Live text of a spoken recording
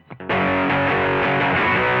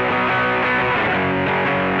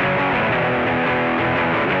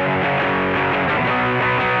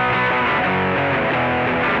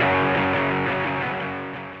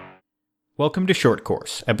Welcome to Short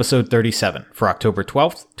Course, episode 37 for October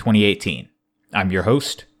 12th, 2018. I'm your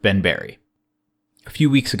host, Ben Barry. A few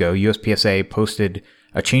weeks ago, USPSA posted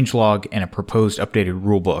a changelog and a proposed updated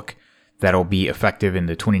rulebook that'll be effective in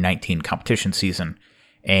the 2019 competition season,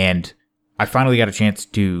 and I finally got a chance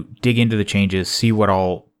to dig into the changes, see what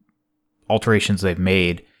all alterations they've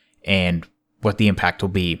made, and what the impact will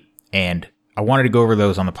be. And I wanted to go over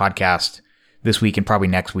those on the podcast this week and probably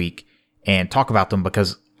next week and talk about them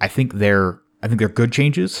because I think they're good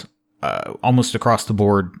changes, almost across the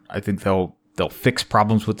board. I think they'll fix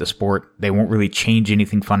problems with the sport. They won't really change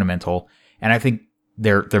anything fundamental, and I think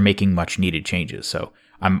they're making much needed changes. So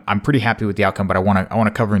I'm pretty happy with the outcome, but I want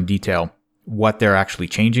to cover in detail what they're actually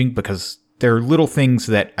changing because there are little things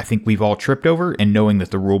that I think we've all tripped over, and knowing that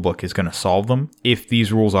the rulebook is going to solve them if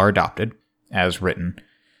these rules are adopted as written,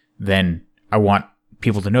 then I want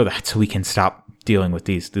people to know that so we can stop dealing with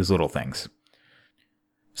these little things.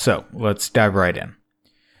 So let's dive right in.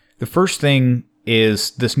 The first thing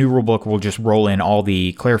is this new rulebook will just roll in all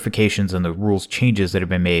the clarifications and the rules changes that have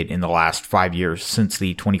been made in the last 5 years since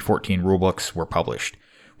the 2014 rulebooks were published,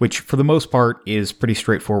 which for the most part is pretty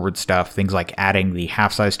straightforward stuff. Things like adding the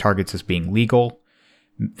half-size targets as being legal,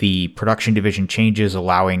 the production division changes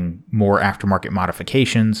allowing more aftermarket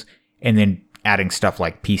modifications, and then adding stuff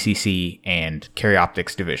like PCC and carry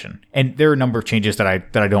optics division. And there are a number of changes that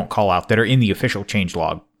I don't call out that are in the official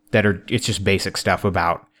changelog it's just basic stuff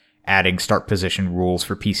about adding start position rules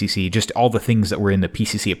for PCC. Just all the things that were in the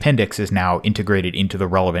PCC appendix is now integrated into the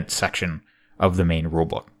relevant section of the main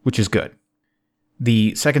rulebook, which is good.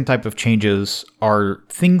 The second type of changes are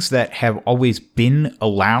things that have always been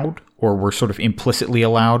allowed or were sort of implicitly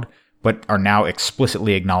allowed, but are now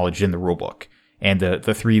explicitly acknowledged in the rulebook. And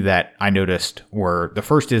the three that I noticed were, the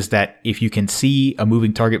first is that if you can see a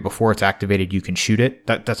moving target before it's activated, you can shoot it.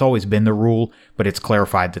 That's always been the rule, but it's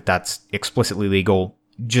clarified that that's explicitly legal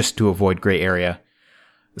just to avoid gray area.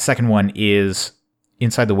 The second one is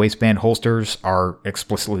inside the waistband holsters are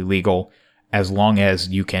explicitly legal as long as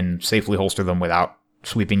you can safely holster them without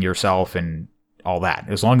sweeping yourself and all that.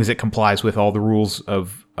 As long as it complies with all the rules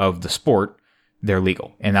of the sport, they're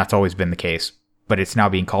legal. And that's always been the case, but it's now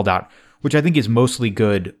being called out, which I think is mostly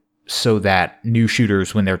good so that new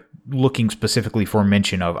shooters, when they're looking specifically for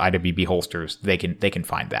mention of IWB holsters, they can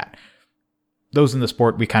find that. Those in the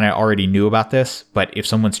sport, we kind of already knew about this, but if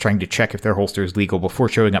someone's trying to check if their holster is legal before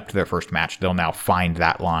showing up to their first match, they'll now find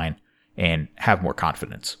that line and have more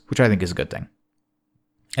confidence, which I think is a good thing.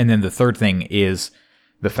 And then the third thing is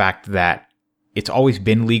the fact that it's always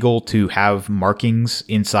been legal to have markings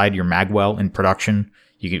inside your magwell in production.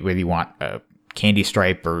 You get whether you want a candy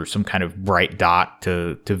stripe or some kind of bright dot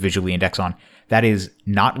to visually index on. That is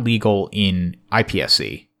not legal in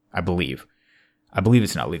IPSC, I believe. I believe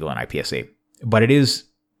it's not legal in IPSC, but it is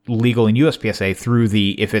legal in USPSA through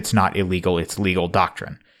the if it's not illegal, it's legal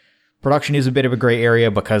doctrine. Production is a bit of a gray area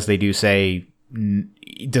because they do say,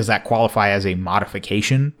 does that qualify as a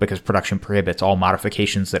modification? Because production prohibits all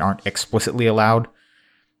modifications that aren't explicitly allowed.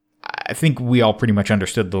 I think we all pretty much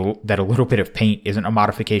understood that a little bit of paint isn't a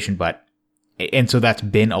modification, and so that's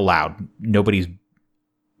been allowed. Nobody's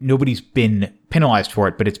been penalized for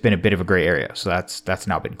it, but it's been a bit of a gray area. So that's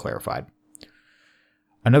now been clarified.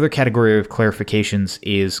 Another category of clarifications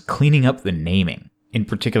is cleaning up the naming, in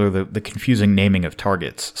particular the confusing naming of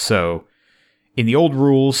targets. So in the old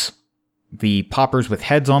rules, the poppers with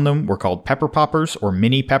heads on them were called pepper poppers or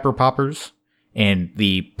mini pepper poppers, and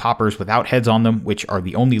the poppers without heads on them, which are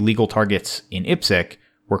the only legal targets in IPSC,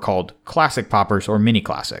 were called classic poppers or mini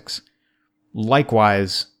classics.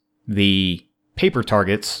 Likewise, the paper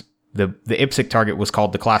targets, the IPSC target was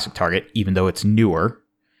called the classic target, even though it's newer,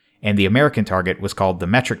 and the American target was called the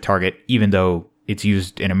metric target, even though it's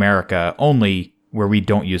used in America only where we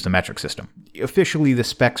don't use the metric system. Officially, the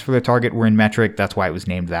specs for the target were in metric, that's why it was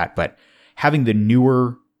named that, but having the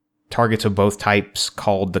newer targets of both types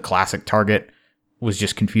called the classic target was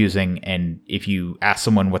just confusing, and if you ask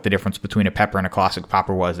someone what the difference between a pepper and a classic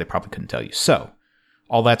popper was, they probably couldn't tell you. So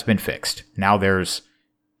all that's been fixed. Now there's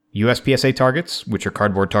USPSA targets, which are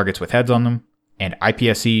cardboard targets with heads on them, and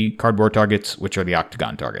IPSC cardboard targets, which are the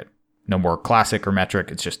octagon target. No more classic or metric,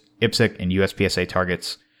 it's just IPSC and USPSA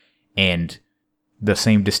targets, and the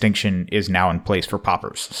same distinction is now in place for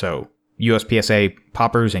poppers. So USPSA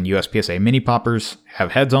poppers and USPSA mini poppers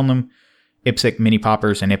have heads on them. IPSC mini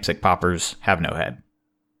poppers and IPSC poppers have no head.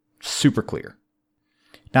 Super clear.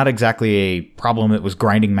 Not exactly a problem that was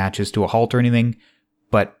grinding matches to a halt or anything,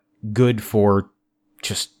 but good for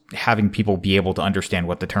just having people be able to understand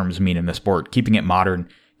what the terms mean in the sport, keeping it modern,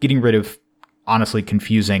 getting rid of honestly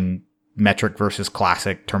confusing metric versus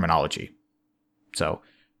classic terminology. So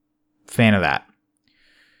fan of that.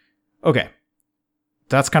 Okay,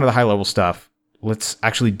 that's kind of the high level stuff. Let's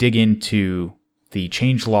actually dig into the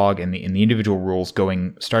changelog and the individual rules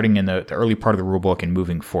starting in the early part of the rulebook and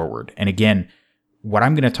moving forward. And again, what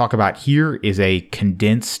I'm going to talk about here is a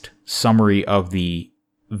condensed summary of the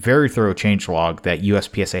very thorough changelog that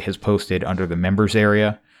USPSA has posted under the members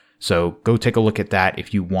area. So go take a look at that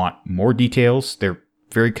if you want more details. They're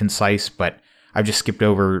very concise, but I've just skipped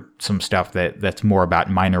over some stuff that's more about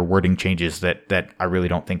minor wording changes that I really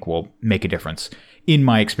don't think will make a difference in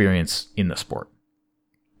my experience in the sport.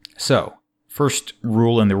 So, first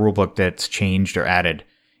rule in the rulebook that's changed or added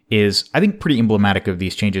is, I think, pretty emblematic of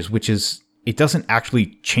these changes, which is it doesn't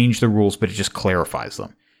actually change the rules, but it just clarifies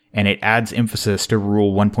them. And it adds emphasis to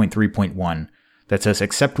Rule 1.3.1 that says,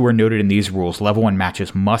 except where noted in these rules, Level 1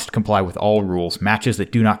 matches must comply with all rules. Matches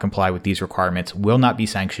that do not comply with these requirements will not be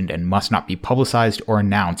sanctioned and must not be publicized or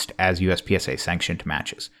announced as USPSA sanctioned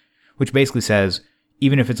matches. Which basically says,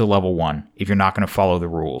 even if it's a Level 1, if you're not going to follow the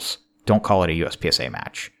rules, don't call it a USPSA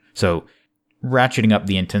match. So, ratcheting up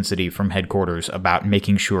the intensity from headquarters about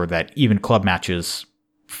making sure that even club matches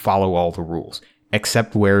follow all the rules,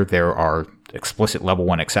 except where there are explicit Level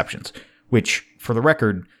 1 exceptions, which, for the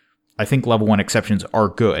record, I think Level 1 exceptions are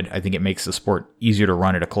good. I think it makes the sport easier to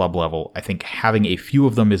run at a club level. I think having a few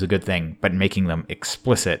of them is a good thing, but making them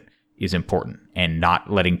explicit is important, and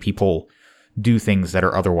not letting people do things that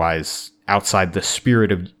are otherwise outside the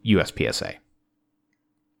spirit of USPSA.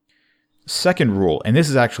 Second rule, and this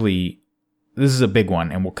is a big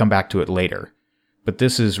one, and we'll come back to it later, but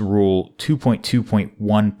this is Rule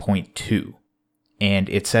 2.2.1.2. And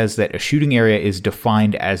it says that a shooting area is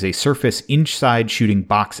defined as a surface inside shooting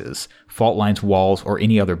boxes, fault lines, walls, or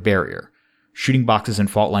any other barrier. Shooting boxes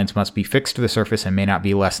and fault lines must be fixed to the surface and may not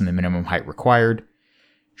be less than the minimum height required.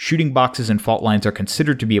 Shooting boxes and fault lines are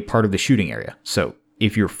considered to be a part of the shooting area. So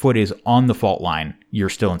if your foot is on the fault line, you're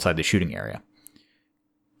still inside the shooting area.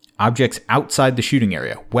 Objects outside the shooting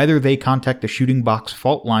area, whether they contact the shooting box,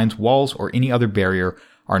 fault lines, walls, or any other barrier,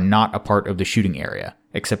 are not a part of the shooting area,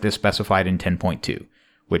 except as specified in 10.2,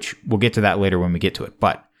 which we'll get to that later when we get to it.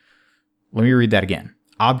 But let me read that again.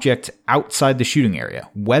 Objects outside the shooting area,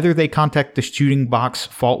 whether they contact the shooting box,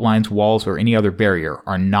 fault lines, walls, or any other barrier,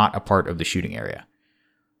 are not a part of the shooting area.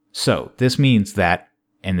 So this means that,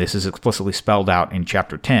 and this is explicitly spelled out in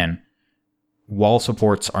Chapter 10, wall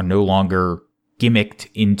supports are no longer gimmicked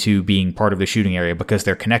into being part of the shooting area because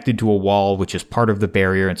they're connected to a wall, which is part of the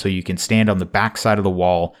barrier, and so you can stand on the back side of the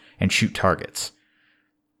wall and shoot targets.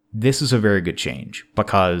 This is a very good change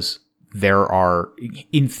because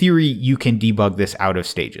in theory, you can debug this out of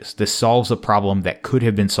stages. This solves a problem that could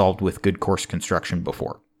have been solved with good course construction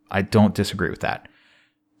before. I don't disagree with that.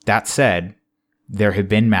 That said, there have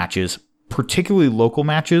been matches, particularly local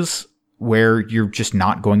matches, where you're just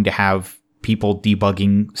not going to have people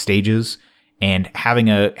debugging stages. And so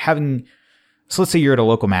let's say you're at a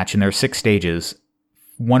local match and there are 6 stages,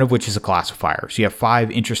 one of which is a classifier. So you have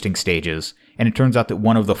 5 interesting stages, and it turns out that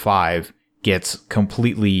one of the 5 gets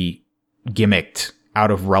completely gimmicked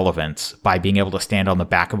out of relevance by being able to stand on the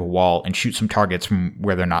back of a wall and shoot some targets from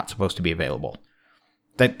where they're not supposed to be available.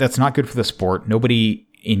 That's not good for the sport. Nobody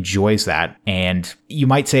enjoys that. And you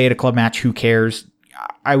might say at a club match, who cares?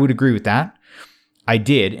 I would agree with that. I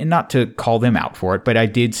did, and not to call them out for it, but I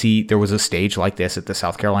did see there was a stage like this at the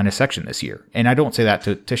South Carolina section this year. And I don't say that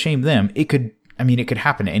to shame them. It could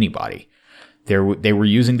happen to anybody. They were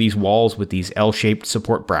using these walls with these L-shaped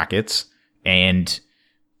support brackets, and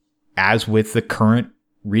as with the current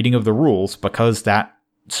reading of the rules, because that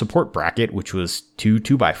support bracket, which was 2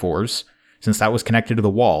 2x4s, since that was connected to the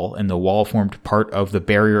wall, and the wall formed part of the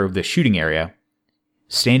barrier of the shooting area,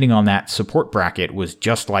 standing on that support bracket was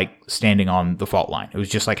just like standing on the fault line. It was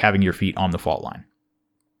just like having your feet on the fault line.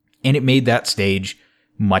 And it made that stage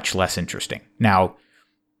much less interesting. Now,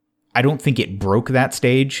 I don't think it broke that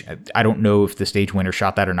stage. I don't know if the stage winner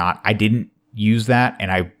shot that or not. I didn't use that,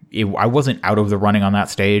 and I wasn't out of the running on that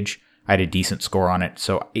stage. I had a decent score on it,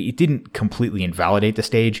 so it didn't completely invalidate the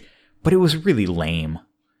stage, but it was really lame.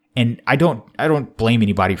 And I don't blame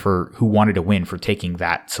anybody who wanted to win for taking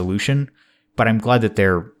that solution. But I'm glad that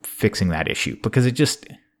they're fixing that issue because it just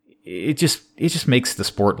makes the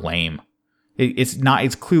sport lame.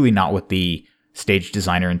 It's clearly not what the stage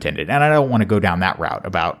designer intended. And I don't want to go down that route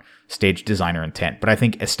about stage designer intent, but I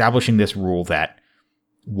think establishing this rule that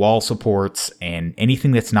wall supports and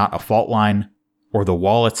anything that's not a fault line or the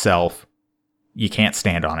wall itself, you can't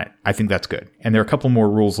stand on it. I think that's good. And there are a couple more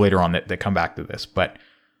rules later on that come back to this, but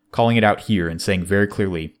calling it out here and saying very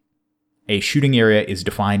clearly, a shooting area is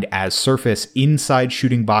defined as surface inside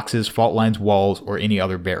shooting boxes, fault lines, walls, or any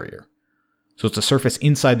other barrier. So it's a surface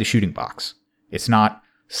inside the shooting box. It's not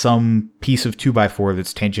some piece of 2x4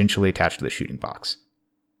 that's tangentially attached to the shooting box.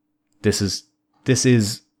 This is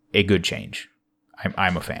a good change.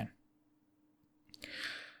 I'm a fan.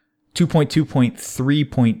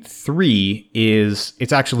 2.2.3.3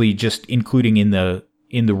 it's actually just including in the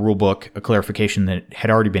rulebook a clarification that had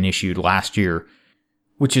already been issued last year,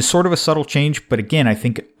 which is sort of a subtle change, but again, I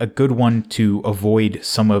think a good one to avoid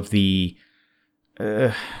some of the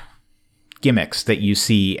gimmicks that you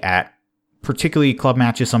see at particularly club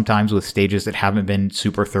matches sometimes with stages that haven't been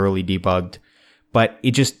super thoroughly debugged. But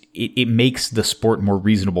it makes the sport more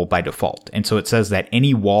reasonable by default. And so it says that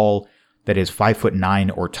any wall that is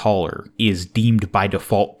 5'9" or taller is deemed by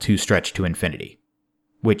default to stretch to infinity,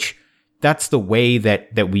 which that's the way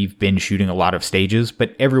that we've been shooting a lot of stages.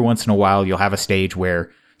 But every once in a while, you'll have a stage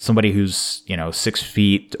where somebody who's, 6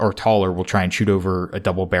 feet or taller will try and shoot over a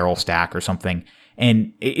double barrel stack or something.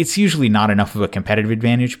 And it's usually not enough of a competitive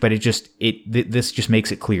advantage, but this just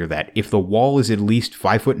makes it clear that if the wall is at least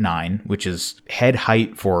 5'9", which is head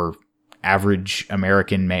height for average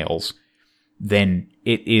American males, then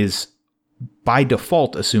it is by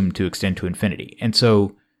default assumed to extend to infinity. And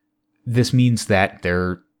so this means that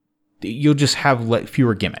you'll just have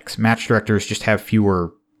fewer gimmicks. Match directors just have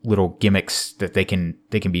fewer little gimmicks that they can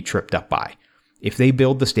be tripped up by. If they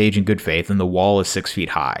build the stage in good faith and the wall is 6 feet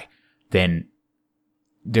high, then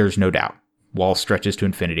there's no doubt. Wall stretches to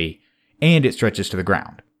infinity, and it stretches to the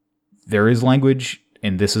ground. There is language,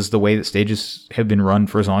 and this is the way that stages have been run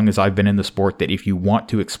for as long as I've been in the sport, that if you want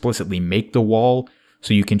to explicitly make the wall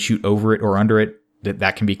so you can shoot over it or under it,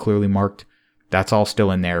 that can be clearly marked. That's all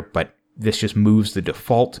still in there, but this just moves the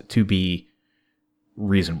default to be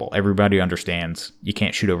reasonable. Everybody understands you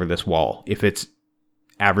can't shoot over this wall if it's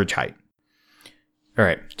average height. All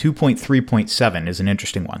right, 2.3.7 is an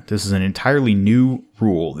interesting one. This is an entirely new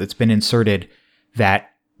rule that's been inserted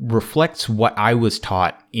that reflects what I was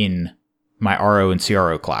taught in my RO and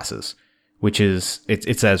CRO classes, which is,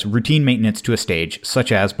 it says routine maintenance to a stage,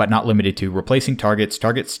 such as, but not limited to, replacing targets,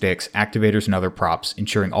 target sticks, activators, and other props,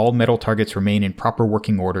 ensuring all metal targets remain in proper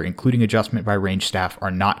working order, including adjustment by range staff,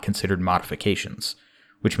 are not considered modifications,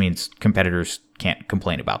 which means competitors can't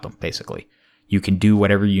complain about them, basically. You can do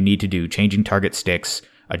whatever you need to do, changing target sticks,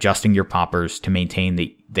 adjusting your poppers to maintain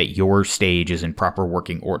that your stage is in proper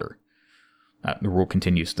working order. The rule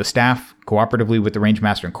continues. The staff, cooperatively with the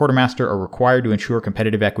rangemaster and quartermaster, are required to ensure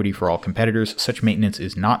competitive equity for all competitors. Such maintenance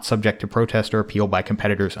is not subject to protest or appeal by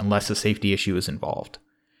competitors unless a safety issue is involved.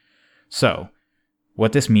 So,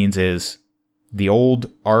 what this means is the old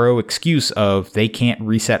RO excuse of they can't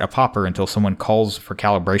reset a popper until someone calls for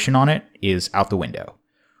calibration on it is out the window,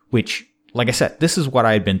 which, like I said, this is what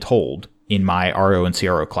I had been told in my RO and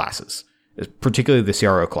CRO classes, particularly the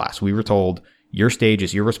CRO class. We were told your stage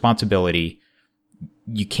is your responsibility.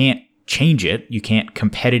 You can't change it. You can't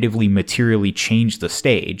competitively, materially change the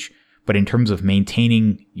stage. But in terms of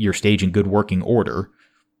maintaining your stage in good working order,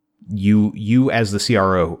 you as the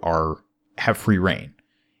CRO have free reign.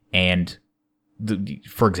 And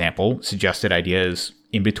for example, suggested idea is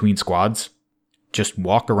in between squads, just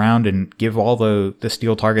walk around and give all the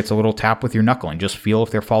steel targets a little tap with your knuckle and just feel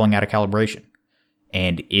if they're falling out of calibration.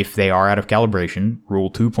 And if they are out of calibration,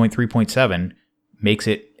 Rule 2.3.7 makes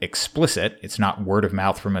it explicit. It's not word of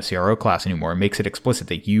mouth from a CRO class anymore. It makes it explicit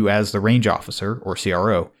that you as the range officer or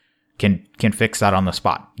CRO can fix that on the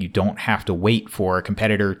spot. You don't have to wait for a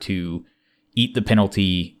competitor to eat the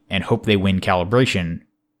penalty and hope they win calibration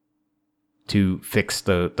to fix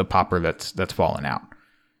the popper that's fallen out,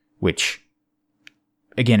 which,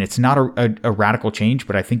 again, it's not a radical change,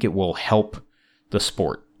 but I think it will help the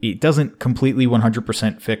sport. It doesn't completely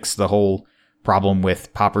 100% fix the whole problem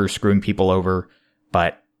with poppers screwing people over,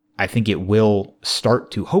 but I think it will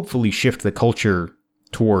start to hopefully shift the culture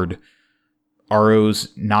toward ROs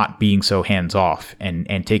not being so hands-off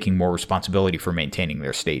and taking more responsibility for maintaining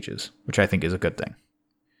their stages, which I think is a good thing.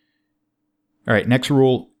 All right, next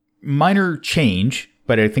rule, minor change,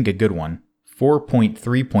 but I think a good one.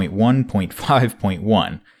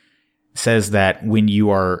 4.3.1.5.1 says that when you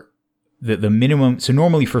are the minimum, so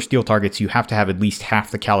normally for steel targets, you have to have at least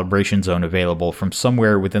half the calibration zone available from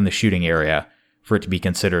somewhere within the shooting area for it to be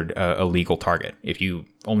considered a legal target. If you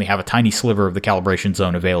only have a tiny sliver of the calibration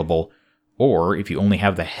zone available, or if you only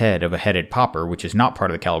have the head of a headed popper, which is not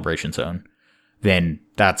part of the calibration zone, then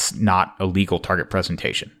that's not a legal target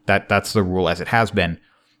presentation. That's the rule as it has been.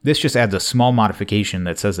 This just adds a small modification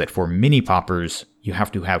that says that for mini poppers, you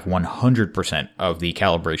have to have 100% of the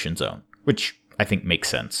calibration zone, which I think makes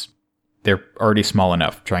sense. They're already small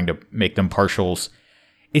enough, trying to make them partials.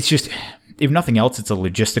 It's just, if nothing else, it's a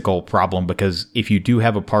logistical problem, because if you do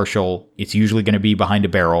have a partial, it's usually going to be behind a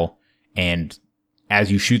barrel, and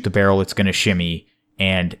as you shoot the barrel, it's going to shimmy,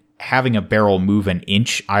 and having a barrel move an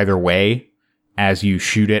inch either way as you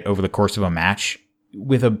shoot it over the course of a match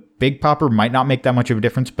with a big popper might not make that much of a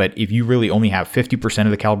difference, but if you really only have 50%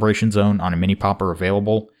 of the calibration zone on a mini popper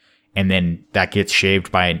available, and then that gets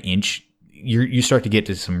shaved by an inch, you start to get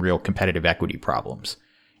to some real competitive equity problems.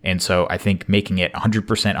 And so I think making it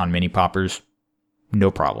 100% on mini poppers, no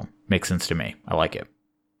problem. Makes sense to me. I like it.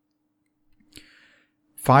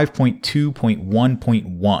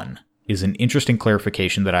 5.2.1.1 is an interesting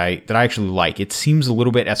clarification that I actually like. It seems a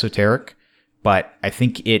little bit esoteric, but I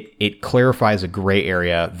think it clarifies a gray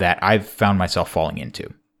area that I've found myself falling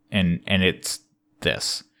into. And it's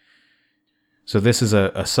this. So this is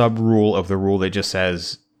a sub rule of the rule that just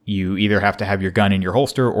says you either have to have your gun in your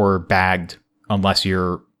holster or bagged unless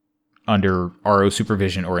you're under RO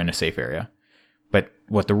supervision or in a safe area. But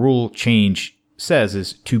what the rule change says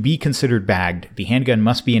is, to be considered bagged, the handgun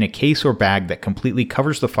must be in a case or bag that completely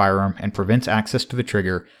covers the firearm and prevents access to the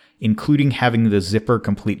trigger, including having the zipper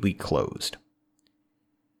completely closed.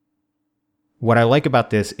 What I like about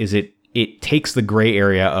this is it takes the gray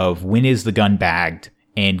area of when is the gun bagged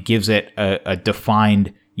and gives it a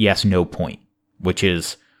defined yes-no point, which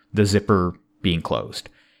is the zipper being closed.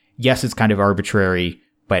 Yes, it's kind of arbitrary,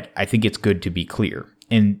 but I think it's good to be clear.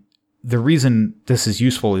 And the reason this is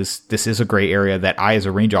useful is this is a gray area that I, as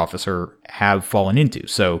a range officer, have fallen into.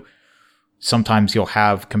 So sometimes you'll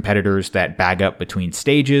have competitors that bag up between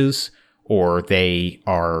stages, or they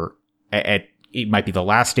are at it might be the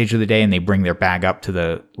last stage of the day and they bring their bag up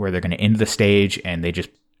to where they're going to end the stage, and they just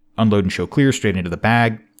unload and show clear straight into the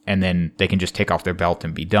bag, and then they can just take off their belt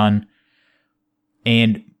and be done.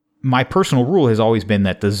 And my personal rule has always been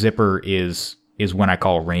that the zipper is when I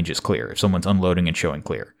call range is clear, if someone's unloading and showing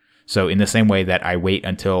clear. So in the same way that I wait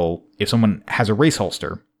until, if someone has a race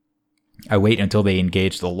holster, I wait until they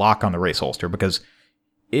engage the lock on the race holster, because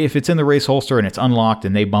if it's in the race holster and it's unlocked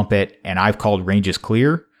and they bump it and I've called range is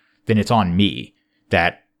clear, then it's on me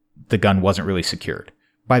that the gun wasn't really secured.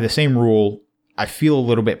 By the same rule, I feel a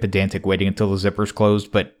little bit pedantic waiting until the zipper's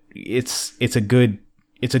closed, but it's a good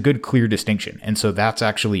clear distinction. And so that's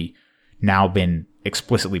actually now been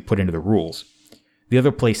explicitly put into the rules. The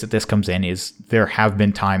other place that this comes in is there have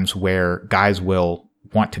been times where guys will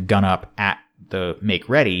want to gun up at the make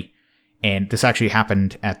ready, and this actually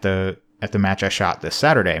happened at the match I shot this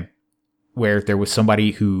Saturday, where there was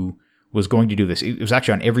somebody who was going to do this. It was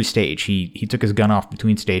actually on every stage. He took his gun off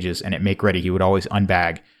between stages, and at make ready, he would always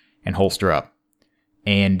unbag and holster up.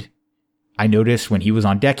 And I noticed when he was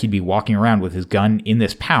on deck, he'd be walking around with his gun in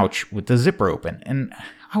this pouch with the zipper open. And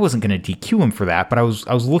I wasn't going to DQ him for that, but I was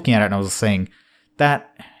looking at it and I was saying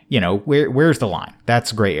that, where's the line?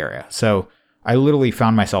 That's a gray area. So I literally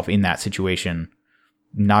found myself in that situation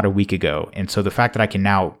not a week ago. And so the fact that I can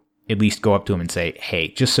now at least go up to him and say, hey,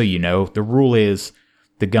 just so you know, the rule is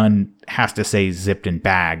the gun has to say zipped and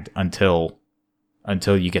bagged until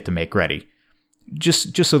you get to make ready.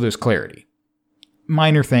 Just so there's clarity.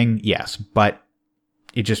 Minor thing, yes, but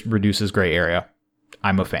it just reduces gray area.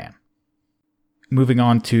 I'm a fan. Moving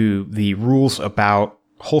on to the rules about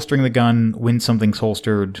holstering the gun, when something's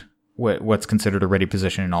holstered, what's considered a ready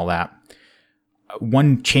position and all that.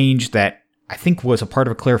 One change that I think was a part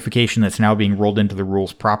of a clarification that's now being rolled into the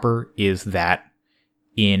rules proper is that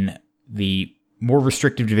in the more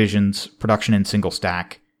restrictive divisions, production and single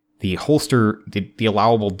stack, the holster, the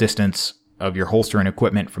allowable distance of your holster and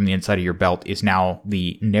equipment from the inside of your belt is now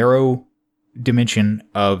the narrow dimension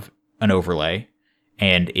of an overlay.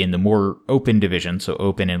 And in the more open division, so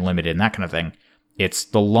open and limited and that kind of thing, it's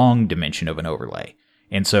the long dimension of an overlay.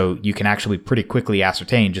 And so you can actually pretty quickly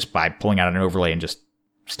ascertain, just by pulling out an overlay and just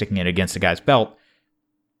sticking it against a guy's belt,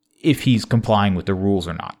 if he's complying with the rules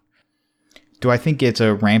or not. Do I think it's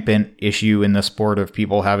a rampant issue in the sport of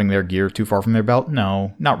people having their gear too far from their belt?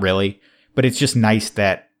 No, not really. But it's just nice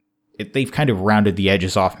that they've kind of rounded the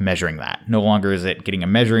edges off measuring that. No longer is it getting a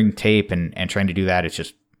measuring tape and trying to do that. It's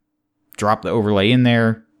just drop the overlay in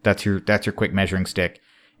there. That's your quick measuring stick.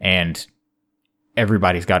 And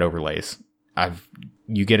everybody's got overlays.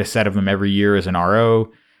 You get a set of them every year as an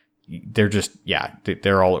RO. They're just,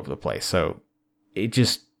 they're all over the place. So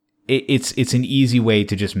it's an easy way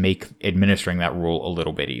to just make administering that rule a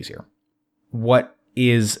little bit easier. What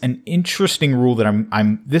is an interesting rule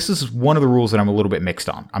that this is one of the rules that I'm a little bit mixed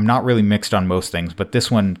on. I'm not really mixed on most things, but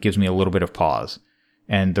this one gives me a little bit of pause.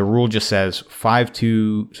 And the rule just says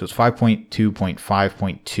 5.2, so it's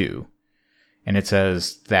 5.2.5.2. And it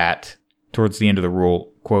says that towards the end of the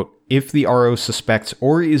rule, quote, if the RO suspects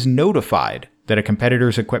or is notified that a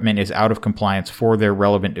competitor's equipment is out of compliance for their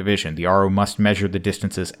relevant division. The RO must measure the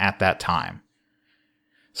distances at that time.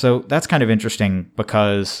 So that's kind of interesting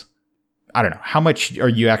because, I don't know, how much are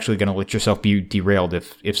you actually going to let yourself be derailed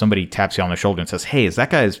if somebody taps you on the shoulder and says, hey, is that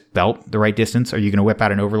guy's belt the right distance? Are you going to whip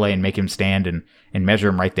out an overlay and make him stand and measure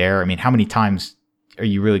him right there? I mean, how many times are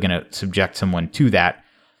you really going to subject someone to that?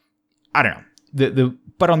 I don't know.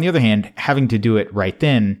 But on the other hand, having to do it right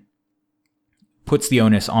then puts the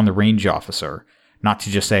onus on the range officer, not to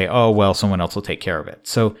just say, oh, well, someone else will take care of it.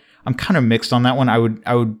 So I'm kind of mixed on that one. I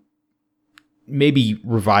would maybe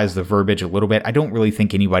revise the verbiage a little bit. I don't really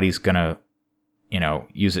think anybody's going to,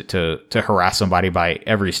 use it to harass somebody by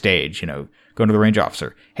every stage, going to the range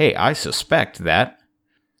officer. Hey, I suspect that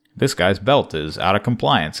this guy's belt is out of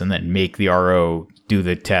compliance, and then make the RO do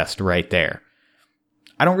the test right there.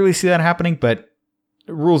 I don't really see that happening, but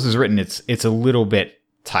rules as written, it's a little bit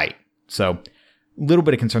tight. So a little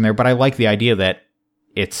bit of concern there, but I like the idea that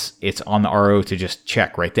it's on the RO to just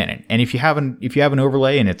check right then. And if you have an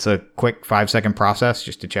overlay and it's a quick 5-second process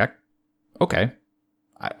just to check, okay,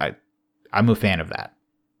 I'm a fan of that.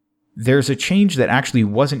 There's a change that actually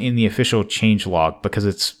wasn't in the official change log because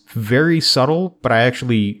it's very subtle, but I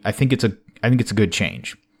think it's a good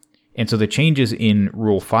change. And so the change is in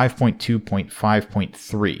Rule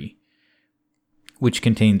 5.2.5.3, which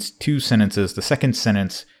contains 2 sentences. The second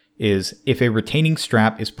sentence is, if a retaining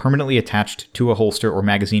strap is permanently attached to a holster or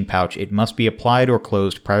magazine pouch, it must be applied or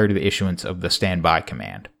closed prior to the issuance of the standby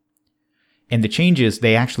command. And the change is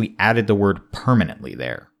they actually added the word permanently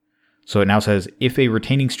there. So it now says, if a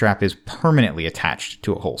retaining strap is permanently attached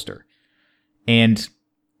to a holster. And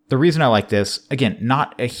the reason I like this, again,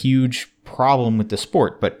 not a huge problem with the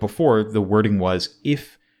sport, but before the wording was,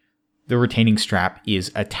 if the retaining strap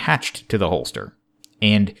is attached to the holster.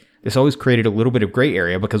 And this always created a little bit of gray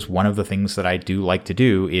area because one of the things that I do like to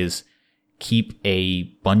do is keep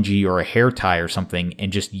a bungee or a hair tie or something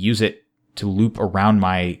and just use it to loop around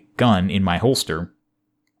my gun in my holster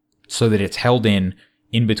so that it's held in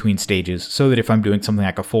between stages, so that if I'm doing something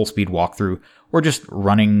like a full speed walkthrough or just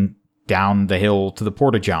running down the hill to the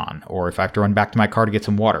Porta-John, or if I have to run back to my car to get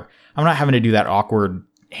some water, I'm not having to do that awkward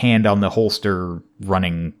hand on the holster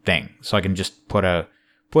running thing. So I can just put a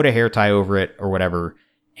hair tie over it or whatever,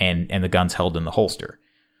 and the gun's held in the holster.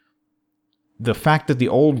 The fact that the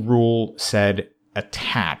old rule said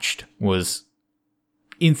attached was,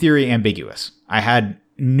 in theory, ambiguous. I had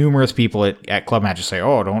numerous people at club matches say,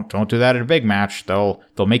 oh, don't do that at a big match. They'll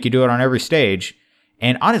make you do it on every stage.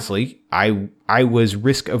 And honestly, I was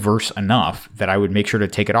risk averse enough that I would make sure to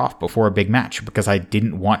take it off before a big match because I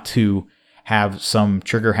didn't want to have some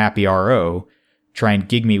trigger happy RO try and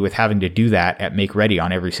gig me with having to do that at make ready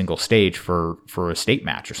on every single stage for a state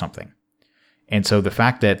match or something. And so the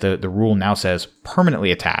fact that the rule now says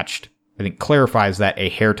permanently attached, I think clarifies that a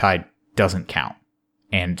hair tie doesn't count.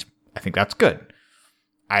 And I think that's good.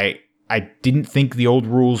 I didn't think the old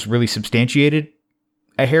rules really substantiated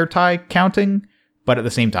a hair tie counting, but at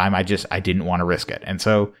the same time, I didn't want to risk it. And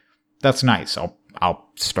so that's nice. I'll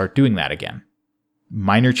start doing that again.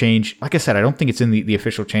 Minor change. Like I said, I don't think it's in the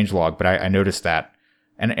official change log, but I noticed that.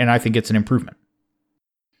 And I think it's an improvement.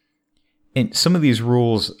 And some of these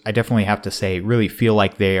rules, I definitely have to say, really feel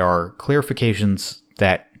like they are clarifications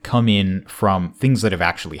that come in from things that have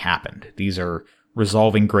actually happened. These are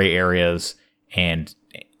resolving gray areas, and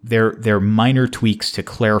they're minor tweaks to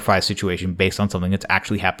clarify a situation based on something that's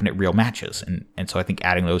actually happened at real matches. And so I think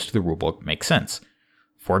adding those to the rulebook makes sense.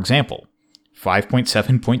 For example,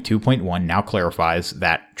 5.7.2.1 now clarifies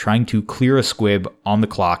that trying to clear a squib on the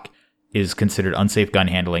clock is considered unsafe gun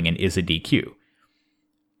handling and is a DQ.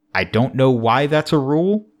 I don't know why that's a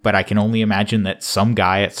rule, but I can only imagine that some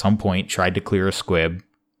guy at some point tried to clear a squib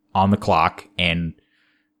on the clock and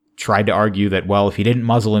tried to argue that, well, if he didn't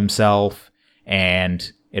muzzle himself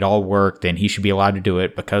and it all worked, then he should be allowed to do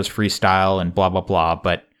it because freestyle and blah, blah, blah.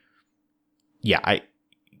 But yeah,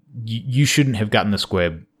 you shouldn't have gotten the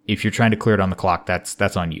squib. If you're trying to clear it on the clock,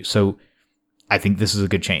 that's on you. So I think this is a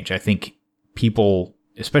good change. I think people,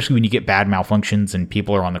 especially when you get bad malfunctions and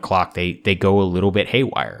people are on the clock, they go a little bit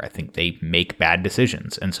haywire. I think they make bad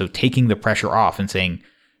decisions. And so taking the pressure off and saying,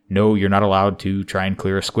 no, you're not allowed to try and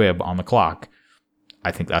clear a squib on the clock,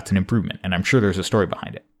 I think that's an improvement. And I'm sure there's a story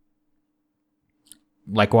behind it.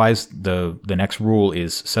 Likewise, the next rule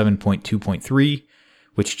is 7.2.3,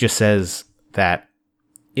 which just says that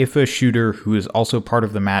if a shooter who is also part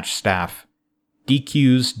of the match staff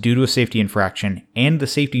DQs due to a safety infraction, and the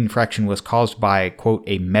safety infraction was caused by, quote,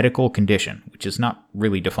 a medical condition, which is not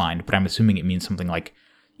really defined, but I'm assuming it means something like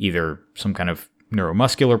either some kind of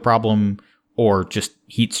neuromuscular problem or just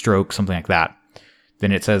heat stroke, something like that,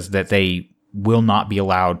 then it says that they will not be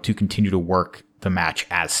allowed to continue to work the match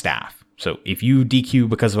as staff. So if you DQ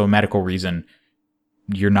because of a medical reason,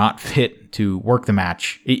 you're not fit to work the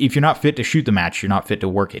match. If you're not fit to shoot the match, you're not fit to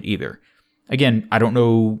work it either. Again, I don't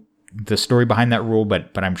know the story behind that rule,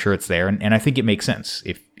 but I'm sure it's there. And I think it makes sense.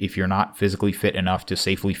 If you're not physically fit enough to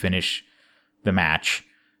safely finish the match,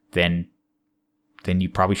 then you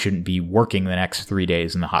probably shouldn't be working the next 3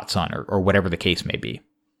 days in the hot sun or whatever the case may be.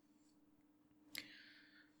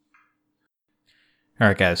 All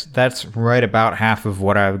right, guys, that's right about half of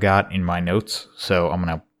what I've got in my notes. So I'm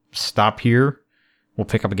going to stop here. We'll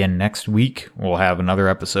pick up again next week. We'll have another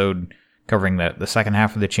episode covering the second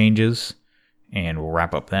half of the changes, and we'll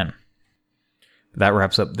wrap up then. That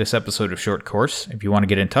wraps up this episode of Short Course. If you want to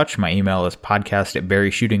get in touch, my email is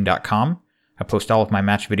podcast@barryshooting.com. I post all of my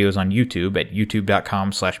match videos on YouTube at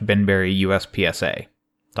youtube.com/BenBarryUSPSA.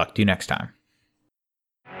 Talk to you next time.